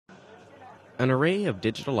An array of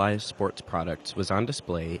digitalized sports products was on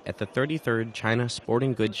display at the 33rd China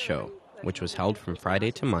Sporting Goods Show, which was held from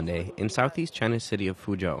Friday to Monday in southeast China's city of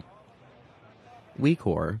Fuzhou.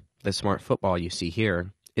 WeCore, the smart football you see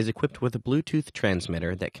here, is equipped with a Bluetooth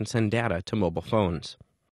transmitter that can send data to mobile phones.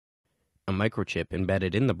 A microchip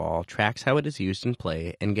embedded in the ball tracks how it is used in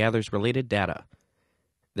play and gathers related data.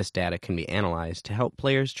 This data can be analyzed to help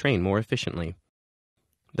players train more efficiently.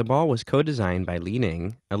 The ball was co-designed by Li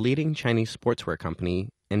Ning, a leading Chinese sportswear company,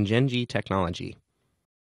 and Genji Technology.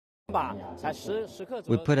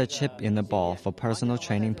 We put a chip in the ball for personal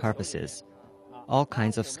training purposes. All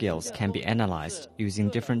kinds of skills can be analyzed using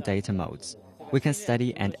different data modes. We can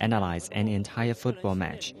study and analyze an entire football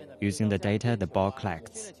match using the data the ball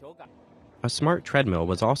collects. A smart treadmill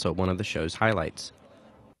was also one of the show's highlights.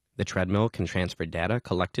 The treadmill can transfer data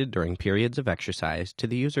collected during periods of exercise to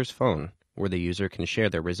the user's phone, where the user can share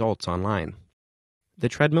their results online. The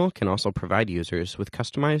treadmill can also provide users with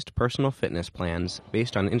customized personal fitness plans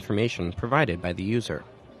based on information provided by the user.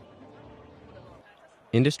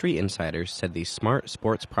 Industry insiders said these smart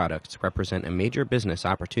sports products represent a major business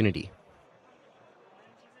opportunity.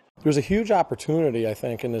 There's a huge opportunity, I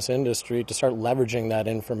think, in this industry to start leveraging that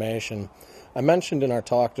information. I mentioned in our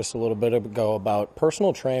talk just a little bit ago about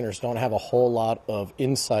personal trainers don't have a whole lot of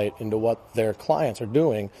insight into what their clients are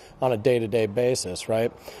doing on a day-to-day basis,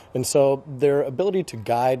 right? And so their ability to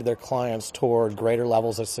guide their clients toward greater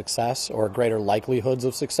levels of success or greater likelihoods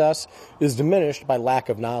of success is diminished by lack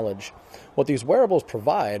of knowledge. What these wearables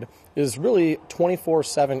provide is really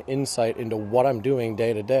 24/7 insight into what I'm doing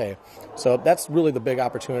day to day. So that's really the big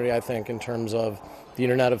opportunity, I think, in terms of the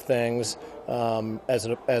Internet of Things as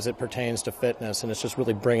it pertains to fitness. And it's just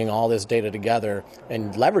really bringing all this data together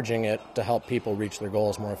and leveraging it to help people reach their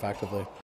goals more effectively.